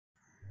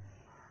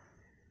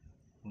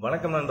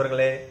வணக்கம்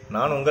நண்பர்களே,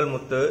 நான் உங்கள்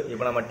முத்து.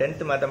 இப்போ நம்ம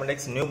 10th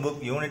mathematics new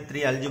book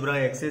Unit-3 Algebra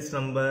exercise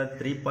number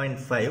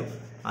 3.5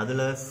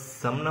 அதில்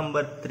sum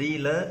number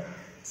 3ல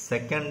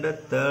second,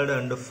 third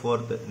and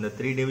fourth இந்த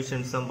 3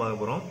 divisions தான்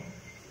பார்க்க போகிறோம்.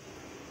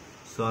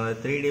 ஸோ அந்த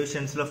 3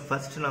 divisionsல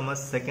first நம்ம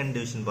second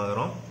division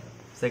பார்க்குறோம்.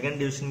 second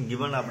division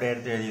given அப்படியே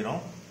எடுத்து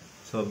எழுதிக்கிறோம்.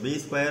 So b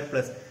square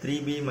plus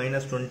 3b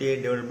minus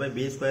 28 divided by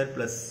b square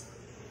plus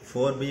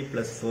 4b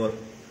plus 4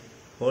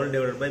 whole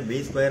divided by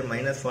b square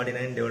minus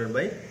 49 divided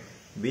by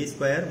b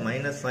square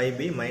minus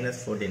 5b minus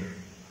 14.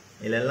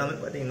 இதில் எல்லாமே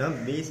பார்த்தீங்கன்னா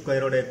b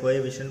ஸ்கொயரோட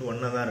coefficient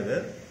ஒன்றா தான் இருக்குது.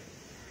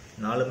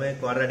 நாலுமே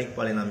குவாட்ராட்டிக்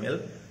பாலினாமியல்.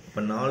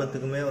 இப்போ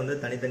நாலுத்துக்குமே வந்து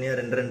தனித்தனியாக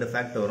ரெண்டு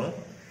ஃபேக்ட் வரும்.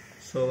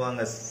 ஸோ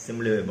வாங்க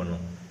சிம்பிளிஃபை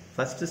பண்ணுவோம்.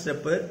 ஃபஸ்ட்டு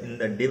ஸ்டெப்பு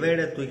இந்த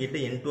டிவைடை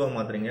தூக்கிட்டு இன்ட்டுவாக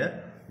மாற்றுறீங்க.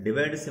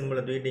 டிவைடு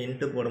சிம்பிளை தூக்கிட்டு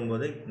இன்ட்டு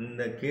போடும்போது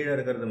இந்த கீழே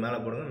இருக்கிறது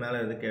மேலே போடுங்க, மேலே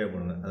இருக்கிறது கீழே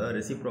போடுங்க. அதாவது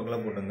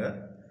ரெசிப்ரோக்கலாக போட்டுங்க.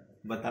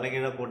 இப்போ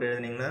தலைகீழாக போட்டு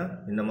எழுதினீங்கன்னா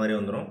இந்த மாதிரி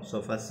வந்துடும்.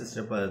 ஸோ ஃபஸ்ட்டு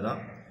ஸ்டெப்பு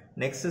அதுதான்.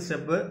 நெக்ஸ்ட்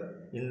ஸ்டெப்பு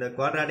இந்த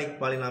குவாட்ராட்டிக்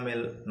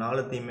பாலினாமியல்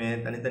நாலுத்தையுமே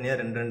தனித்தனியாக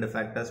ரெண்டு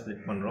ஃபேக்டர்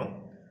ஸ்ப்ளிட் பண்ணுறோம்.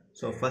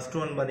 ஸோ ஃபஸ்ட்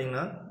ஒன்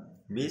பார்த்தீங்கன்னா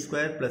b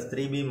square plus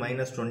 3b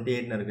minus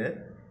 28ன்னு இருக்குது.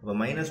 அப்போ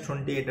மைனஸ்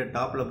 28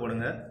 டாப்பில்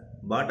போடுங்க.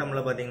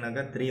 பாட்டமில்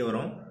பார்த்தீங்கன்னாக்கா 3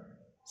 வரும்.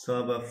 ஸோ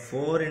அப்போ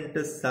 4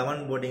 ×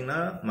 7 போட்டிங்கன்னா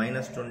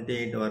மைனஸ்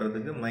 28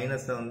 வர்றதுக்கு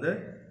மைனஸை வந்து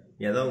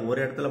ஏதோ ஒரு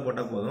இடத்துல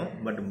போட்டால் போதும்.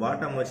 பட்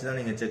பாட்டம் வச்சு தான்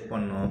நீங்கள் செக்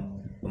பண்ணணும்.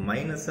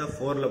 மைனஸை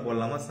 4ல்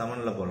போடலாமா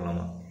 7ல்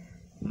போடலாமா?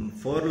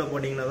 4ல்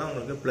போட்டிங்கன்னா தான்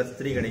உங்களுக்கு ப்ளஸ்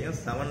 3 கிடைக்கும்.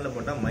 7ல்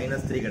போட்டால்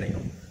மைனஸ் 3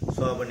 கிடைக்கும்.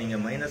 ஸோ அப்போ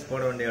நீங்கள் மைனஸ்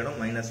போட வேண்டிய இடம்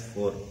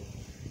 -4.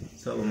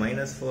 ஸோ அப்போ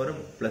 -4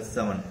 +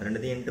 7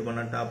 ரெண்டுத்தையும் இன்ட்டு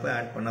பண்ணால் டாப்பு,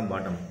 ஆட் பண்ணால்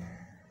பாட்டம்.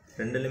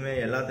 ரெண்டுலையுமே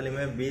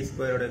எல்லாத்துலேயுமே b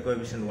ஸ்கொயரோட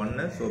கோஎஃபிஷியன்ட்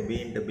 1. ஸோ b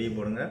 × b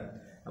போடுங்க.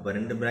 அப்போ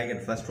ரெண்டு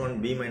bracket, first one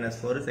b -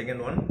 4,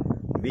 second one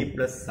b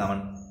 +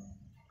 7.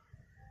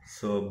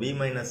 So b -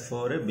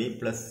 4 b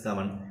 +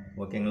 7.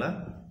 ஓகேங்களா?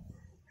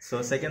 ஸோ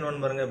செகண்ட்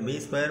ஒன் பாருங்கள், b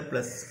ஸ்கொயர்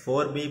ப்ளஸ்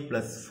 4b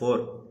 + 4.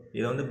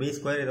 இது வந்து b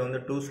ஸ்கொயர், இதை வந்து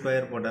 2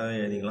 ஸ்கொயர் போட்டாவே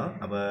எழுதிக்கலாம்.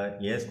 அப்போ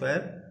a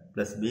square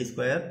plus b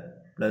square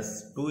plus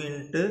 2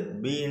 ×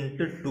 b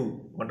 × 2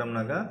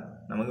 போட்டோம்னாக்கா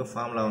நமக்கு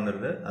ஃபார்முலா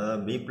வந்துடுது. அதாவது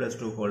b +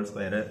 2 whole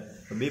square.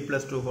 b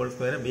 + 2 whole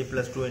ஸ்கொயரை b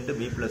 + 2 ×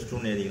 b +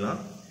 2ன்னு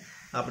எழுதிக்கலாம்.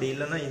 அப்படி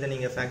இல்லைன்னா இதை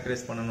நீங்கள்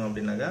ஃபேக்டரைஸ் பண்ணணும்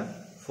அப்படின்னாக்கா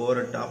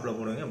 4 டாப்பில்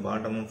போடுவீங்க,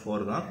 பாட்டமும்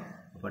 4 தான்.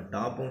 அப்போ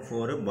டாப்பும்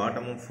 4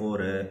 பாட்டமும்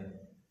 4.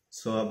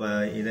 ஸோ அப்போ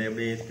இதை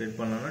எப்படி ஸ்ப்ளிட்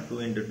பண்ணோம்னா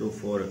 2 × 2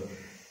 4,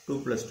 2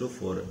 + 2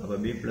 4. அப்போ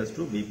b +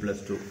 2 b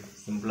 + 2.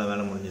 சிம்பிளாக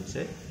வேலை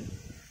முடிஞ்சிடுச்சு.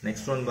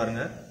 நெக்ஸ்ட் ஒன்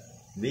பாருங்கள்,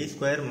 b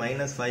square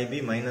minus 5b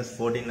minus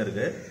 14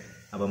 இருக்குது.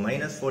 அப்போ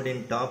 -14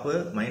 டாப்பு,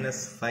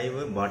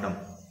 -5 பாட்டம்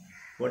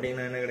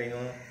போட்டிங்கன்னா என்ன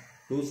கிடைக்கும்?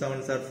 2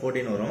 7s are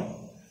 14 வரும்.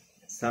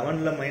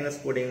 7ல்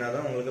மைனஸ் போட்டிங்கன்னா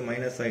தான் உங்களுக்கு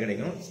 -5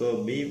 கிடைக்கும். So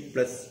b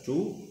 + 2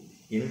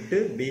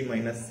 × b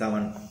 -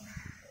 7.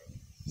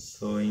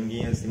 ஸோ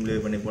இங்கேயும்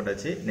சிம்பிளிஃபை பண்ணி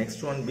போட்டாச்சு.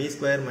 நெக்ஸ்ட் ஒன் b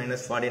ஸ்கொயர்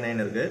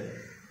 -49 இருக்குது.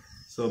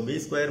 ஸோ b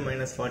ஸ்கொயர்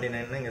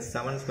 -49னா இங்கே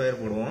 7 ஸ்கொயர்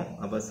போடுவோம்.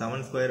 அப்போ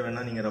 7 ஸ்கொயர்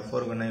வேணால் நீங்கள் ரஃப்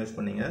ஒர்க் வேணால் யூஸ்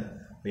பண்ணீங்க.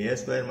 இப்போ a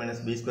square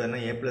 - b ஸ்கொயர்னா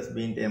a + b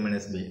 × a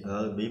 - b,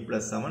 அதாவது b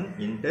 + 7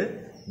 ×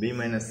 b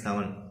 -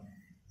 7.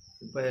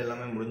 இப்போ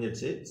எல்லாமே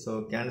முடிஞ்சிடுச்சு. ஸோ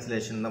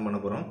கேன்சலேஷன் தான் பண்ண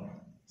போகிறோம்.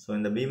 ஸோ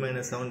இந்த b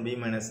 - 7 b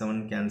 - 7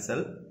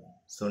 cancel.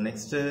 So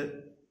next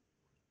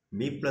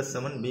b +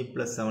 7 b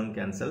 + 7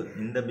 cancel.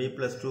 இந்த b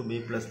 + 2 b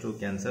 + 2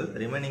 கேன்சல்.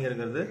 ரிமைனிங்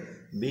இருக்கிறது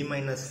b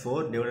 -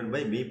 4 டிவைடட்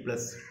பை b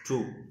 + 2.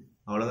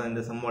 அவ்வளோதான்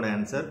இந்த சம்மோட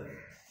ஆன்சர்.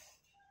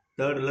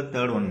 தேர்டில்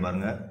தேர்ட் ஒன்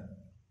பாருங்கள்,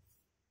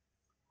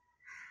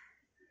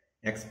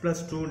 x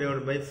 + 2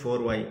 divided by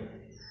 4y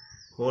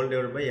whole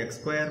divided by x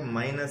square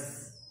minus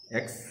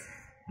x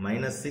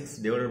minus 6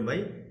 divided by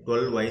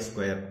 12y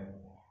square.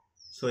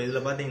 So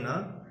இதில் பார்த்தீங்கன்னா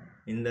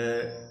இந்த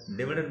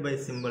divided by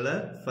சிம்பிளை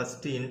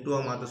first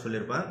இன்ட்டுவாக மாற்ற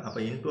சொல்லியிருப்பேன். அப்போ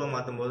இன்ட்டுவாக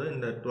மாற்றும் போது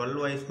இந்த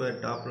 12y square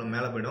டாப்பில்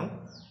மேலே போய்டும்,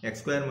 x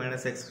square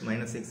minus x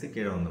minus 6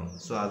 கீழே வந்துடும்.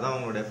 ஸோ அதான்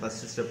உங்களுடைய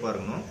ஃபஸ்ட்டு ஸ்டெப்பாக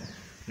இருக்கணும்.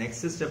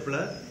 நெக்ஸ்ட்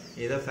ஸ்டெப்பில்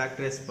இதை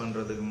ஃபேக்டரைஸ்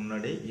பண்ணுறதுக்கு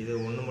முன்னாடி இது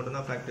ஒன்று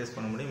மட்டும்தான் ஃபேக்டரைஸ்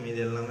பண்ண முடியும். மீதி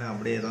எல்லாமே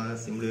அப்படியே தான்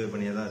சிம்பிளிஃபை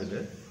பண்ணியே தான்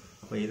இருக்குது.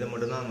 அப்போ இதை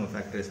மட்டும் தான் நம்ம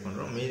ஃபேக்டரைஸ்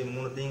பண்ணுறோம். மீதி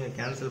மூணுத்தையும் இங்கே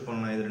கேன்சல்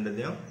பண்ணலாம். இது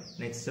ரெண்டுத்தையும்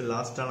நெக்ஸ்ட்டு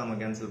லாஸ்ட்டாக நம்ம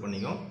கேன்சல்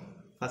பண்ணிக்கோம்.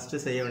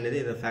 ஃபஸ்ட்டு செய்ய வேண்டியது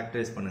இதை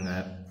ஃபேக்டரைஸ்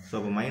பண்ணுங்கள். ஸோ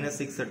அப்போ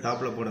 -6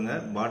 டாப்பில் போடுங்க,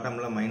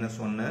 பாட்டமில்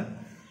 -1.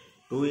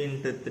 2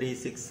 × 3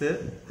 6,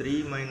 3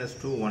 -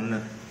 2 1.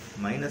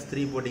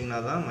 -3 போட்டிங்கன்னா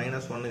தான்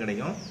 -1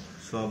 கிடைக்கும்.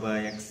 ஸோ அப்போ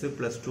x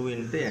 + 2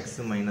 × x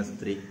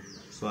 - 3.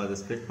 ஸோ அதை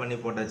ஸ்ப்ளிட் பண்ணி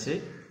போட்டாச்சு.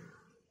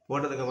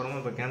 போட்டதுக்கப்புறமா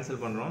இப்போ கேன்சல்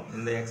பண்ணுறோம்.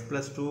 இந்த x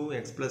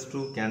 +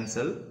 2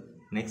 கேன்சல்.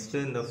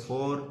 நெக்ஸ்ட்டு இந்த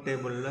 4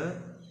 டேபிளில்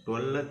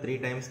 12 3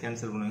 டைம்ஸ்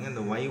கேன்சல் பண்ணுவீங்க.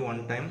 இந்த y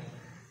 1 டைம்,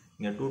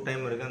 இங்கே 2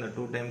 டைம் இருக்குது, அந்த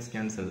 2 டைம்ஸ்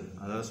கேன்சல்,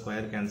 அதாவது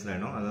ஸ்கொயர் கேன்சல்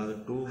ஆகிடும். அதாவது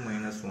 2 -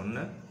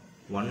 1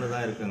 1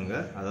 தான் இருக்குங்க,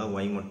 அதாவது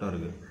y மட்டும்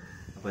இருக்குது.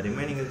 அப்போ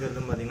ரிமைனிங்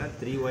இருக்கிறதுன்னு பார்த்தீங்கன்னா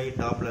 3y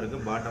டாப்பில்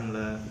இருக்குது,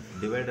 பாட்டமில்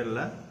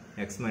டிவைடரில்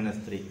x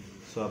 - 3.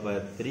 ஸோ அப்போ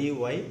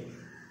 3y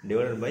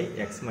டிவைடட் பை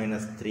x -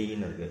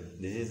 3ன்னு இருக்குது.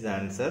 This is the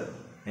answer.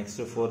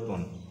 Next fourth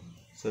one.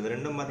 So இது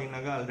ரெண்டும்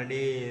பார்த்தீங்கன்னாக்கா ஆல்ரெடி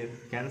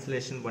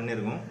கேன்சலேஷன்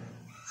பண்ணியிருக்கோம்.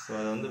 ஸோ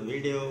அதை வந்து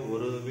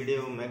ஒரு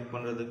வீடியோ மேக்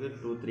பண்ணுறதுக்கு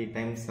 2-3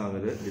 டைம்ஸ்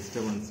ஆகுது.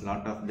 Disturbance,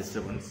 lot of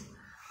disturbance.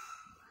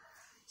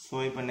 So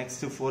இப்போ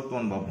நெக்ஸ்ட்டு ஃபோர்த்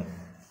ஒன் பார்ப்போம்.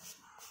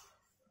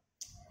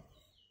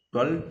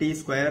 12t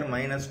square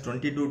minus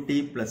 22t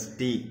plus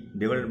t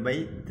divided by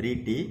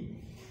 3t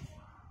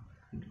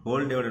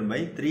whole divided by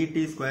 3t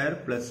square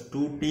plus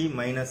 2t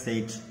minus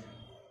 8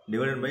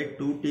 divided by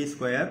 2t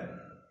square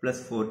plus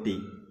 4t.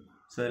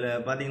 So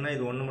இதில் பார்த்தீங்கன்னா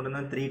இது ஒன்று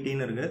மட்டும்தான்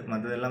 3tன்னு இருக்குது,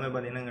 மற்றது எல்லாமே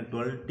பார்த்தீங்கன்னா இங்கே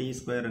 12t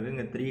ஸ்கொயர் இருக்குது,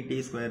 இங்கே 3t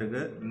ஸ்கொயர்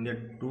இருக்குது, இங்கே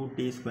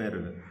 2t ஸ்கொயர்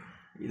இருக்குது.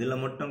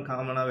 இதில் மட்டும்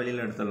காமனாக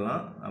வெளியில்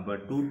எடுத்துடலாம். அப்போ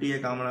 2tயை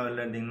காமனாக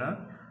வெளியில் எடுத்திங்கன்னா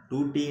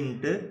 2t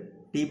into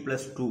t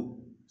plus 2.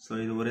 So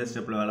இது ஒரே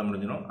ஸ்டெப்பில் வேலை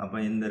முடிஞ்சிடும். அப்போ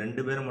இந்த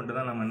ரெண்டு பேரும் மட்டும்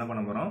தான் நம்ம என்ன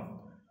பண்ண போகிறோம்,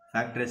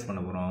 ஃபேக்டரைஸ் பண்ண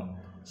போகிறோம்.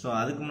 ஸோ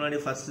அதுக்கு முன்னாடி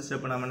ஃபஸ்ட்டு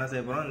ஸ்டெப்பு நம்ம என்ன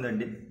செய்ய போகிறோம், இந்த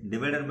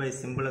டிவைடட் பை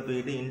சிம்பிளை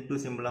தூக்கிட்டு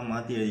இன்ட்டு சிம்பிளாக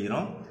மாற்றி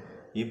எழுதிக்கிறோம்.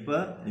 இப்போ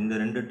இந்த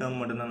ரெண்டு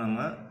டேர்ம் மட்டும்தான்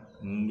நம்ம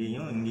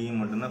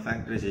இங்கேயும் மட்டும்தான்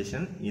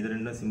ஃபேக்டரைசேஷன். இது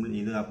ரெண்டும் சிம்பிள்,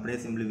 இது அப்படியே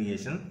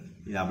சிம்பிளிஃபிகேஷன்,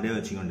 இது அப்படியே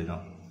வச்சுக்க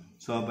வேண்டியதான்.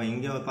 ஸோ அப்போ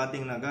இங்கே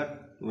பார்த்தீங்கன்னாக்கா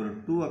ஒரு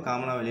 2வை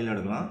காமனாக வெளியில்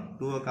எடுக்கலாம்.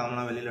 2வை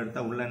காமனாக வெளியில்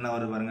எடுத்தால் உள்ளே என்ன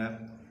வருது பாருங்கள்,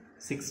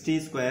 6t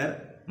square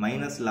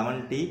minus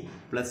 11t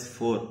plus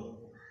 4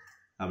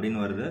 அப்படின்னு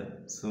வருது.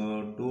 ஸோ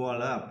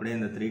 2ஆல் அப்படியே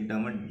இந்த 3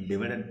 டேர்மை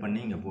டிவைடட்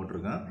பண்ணி இங்கே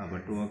போட்டிருக்கேன். அப்போ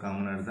 2வை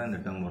காமனாக எடுத்தால்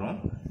இந்த டேர்ம் வரும்,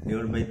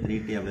 டிவைட் பை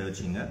 3t அப்படியே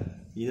வச்சுங்க.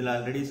 இதில்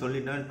ஆல்ரெடி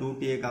சொல்லிட்டேன்,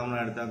 2tயை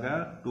காமனாக எடுத்தாக்கா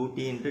 2t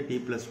இன்ட்டு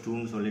t ப்ளஸ்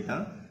 2ன்னு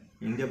சொல்லிட்டேன்.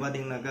 இங்கே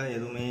பார்த்தீங்கன்னாக்கா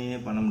எதுவுமே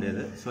பண்ண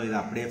முடியாது. ஸோ இதை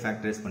அப்படியே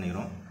ஃபேக்டரைஸ்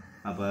பண்ணிக்கிறோம்.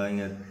 அப்போ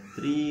இங்கே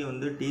 3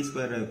 வந்து t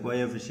ஸ்கொயர்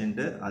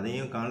கோஎஃபிஷியன்ட்டு,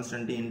 அதையும்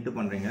கான்ஸ்டன்ட்டு இன்ட்டு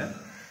பண்ணுறீங்க.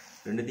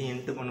 ரெண்டுத்தையும்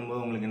இன்ட்டு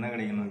பண்ணும்போது உங்களுக்கு என்ன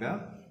கிடைக்கணுக்கா,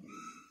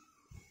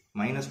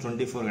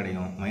 -24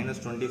 கிடைக்கும்.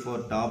 -24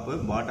 டாப்பு,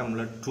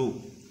 பாட்டமில் 2.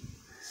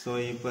 ஸோ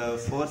இப்போ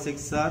 4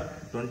 6 ஆர்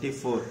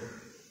 24,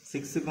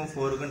 6க்கும்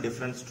 4க்கும்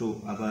டிஃப்ரென்ஸ் 2.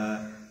 அப்போ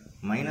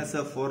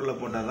மைனஸை 4ல்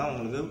போட்டால் தான்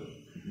உங்களுக்கு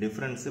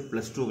டிஃப்ரென்ஸு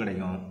 +2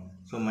 கிடைக்கும்.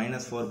 ஸோ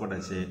 -4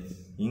 போட்டாச்சு.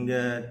 இங்கே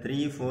 3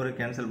 4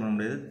 கேன்சல் பண்ண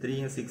முடியாது,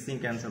 3யும்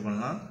 6யும் கேன்சல்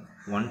பண்ணலாம்.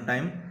 1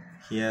 டைம்,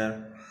 ஹியர்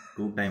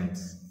 2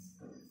 டைம்ஸ்.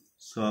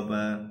 ஸோ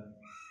அப்போ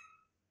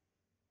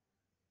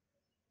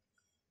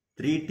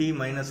 3t -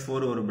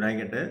 4 ஒரு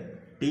ப்ராக்கெட்டு,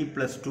 t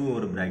plus 2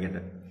 ஒரு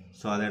ப்ராக்கெட்டு.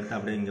 ஸோ அதை எடுத்து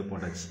அப்படியே இங்கே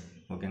போட்டாச்சு.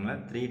 ஓகேங்களா,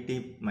 3t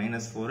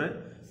 - 4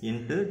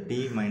 இன்ட்டு t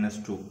 -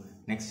 2.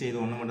 நெக்ஸ்ட் இது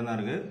ஒன்று மட்டும்தான்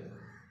இருக்குது,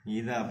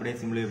 இதை அப்படியே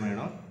சிம்பிளிஃபை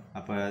பண்ணிடும்.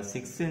 அப்போ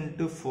 6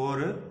 இன்ட்டு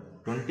 4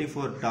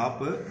 24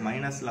 டாப்பு,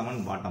 -11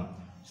 பாட்டம்.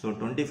 ஸோ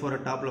 24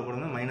 டாப்பில்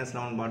போடுங்க,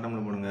 -11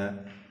 பாட்டமில் போடுங்க.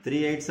 3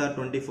 8s ஆர்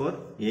 24,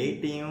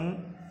 8யும்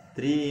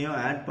 3யும்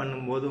ஆட்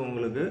பண்ணும்போது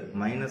உங்களுக்கு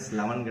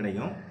 -11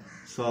 கிடைக்கும்.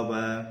 ஸோ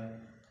அப்போ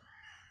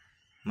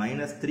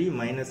 -3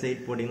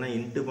 -8 போட்டிங்கன்னா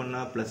இன்ட்டு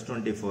பண்ணால்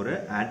 +24,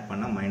 ஆட்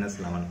பண்ணால்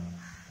 -11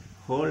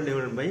 ஹோல்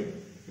டிவைட் பை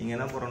இங்கே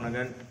என்ன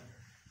போடுறோம்னாக்கா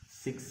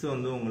 6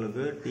 வந்து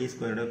உங்களுக்கு t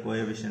ஸ்கொயரோட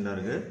கோஎஃபிஷியண்டாக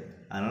இருக்குது.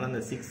 அதனால் அந்த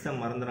 6ஐ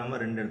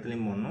மறந்துடாமல் ரெண்டு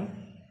இடத்துலையும் போடணும்.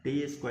 t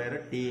ஸ்கொயரை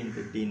t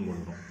இன்ட்டு tன்னு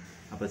போடுறோம்.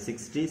 அப்போ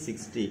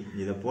 60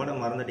 இதை போட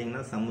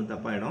மறந்துட்டிங்கன்னா சம்மு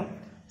தப்பாயிடும்.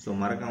 ஸோ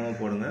மறக்காமல்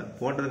போடுங்க.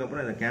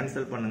 போட்டதுக்கப்புறம் இதை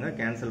கேன்சல் பண்ணுங்கள்,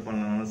 கேன்சல்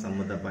பண்ணாலும்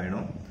சம்மு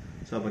தப்பாயிடும்.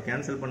 ஸோ அப்போ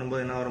கேன்சல்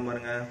பண்ணும்போது என்ன வரும்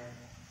பாருங்கள்,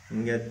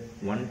 இங்கே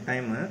 1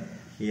 டைமு,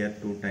 ஹியர்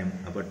 2 டைம்.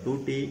 அப்போ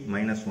 2t -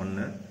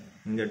 1,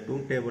 இங்கே 2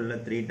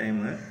 டேபிளில் 3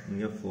 டைமு,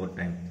 இங்கே 4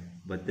 டைம்.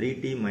 இப்போ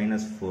 3t -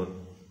 4.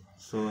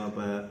 ஸோ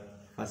அப்போ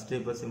ஃபஸ்ட்டு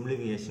இப்போ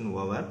சிம்பிளிஃபிகேஷன்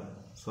ஓவர்.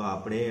 ஸோ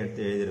அப்படியே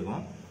எடுத்து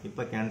எழுதியிருக்கோம்.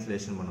 இப்போ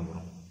கேன்சலேஷன் பண்ண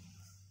போகிறோம்.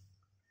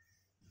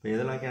 இப்போ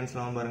இதெல்லாம்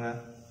கேன்சல் ஆகும் பாருங்கள்.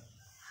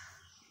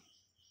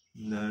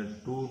 இந்த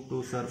 2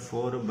 2s are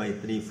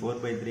 4/3,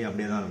 4/3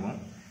 அப்படியே தான் இருக்கும்.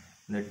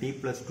 இந்த t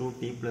plus 2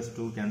 t plus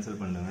 2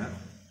 cancel பண்ணுங்க.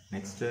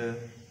 நெக்ஸ்ட்டு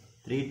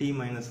 3t -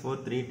 4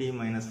 3t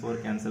 - 4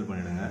 கேன்சல்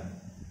பண்ணிடுங்க.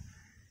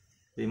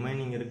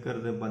 ரிமைனிங்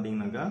இருக்கிறது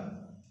பார்த்தீங்கன்னாக்கா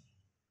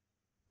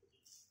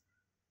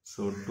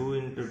ஸோ 2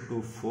 × 2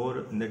 4,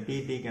 இந்த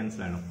t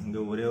கேன்சல் ஆகிடும்.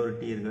 இங்கே ஒரே ஒரு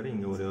t இருக்காரு,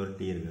 இங்கே ஒரே ஒரு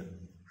t இருக்குது.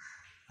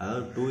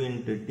 அதாவது 2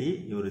 × t,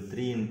 ஒரு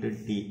 3 ×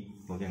 t.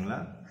 ஓகேங்களா,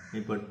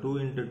 இப்போ 2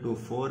 × 2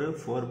 4,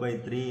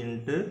 4/3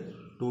 ×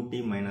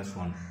 2t -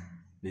 1.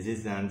 This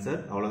is the answer.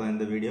 அவ்வளோதான்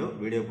இந்த வீடியோ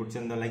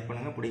பிடிச்சிருந்தா லைக்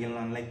பண்ணுங்கள்,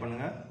 பிடிக்கலாம் அன்லைக்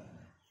பண்ணுங்கள்.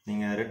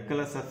 நீங்கள் ரெட்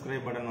கலர்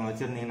சப்ஸ்கிரைப் பட்டன்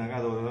வச்சுருந்தீங்கன்னாக்கா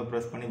அதை ஒரு தடவை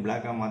ப்ரெஸ் பண்ணி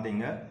பிளாக்காக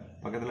மாற்றிங்க.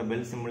 பக்கத்தில்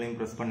பெல் சிம்பிளையும்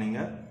ப்ரெஸ்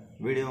பண்ணிங்க.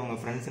 வீடியோ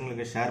உங்கள்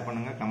ஃப்ரெண்ட்ஸுங்களுக்கு ஷேர்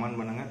பண்ணுங்கள், கமெண்ட்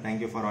பண்ணுங்கள்.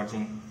 தேங்க்யூ ஃபார்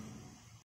வாட்சிங்.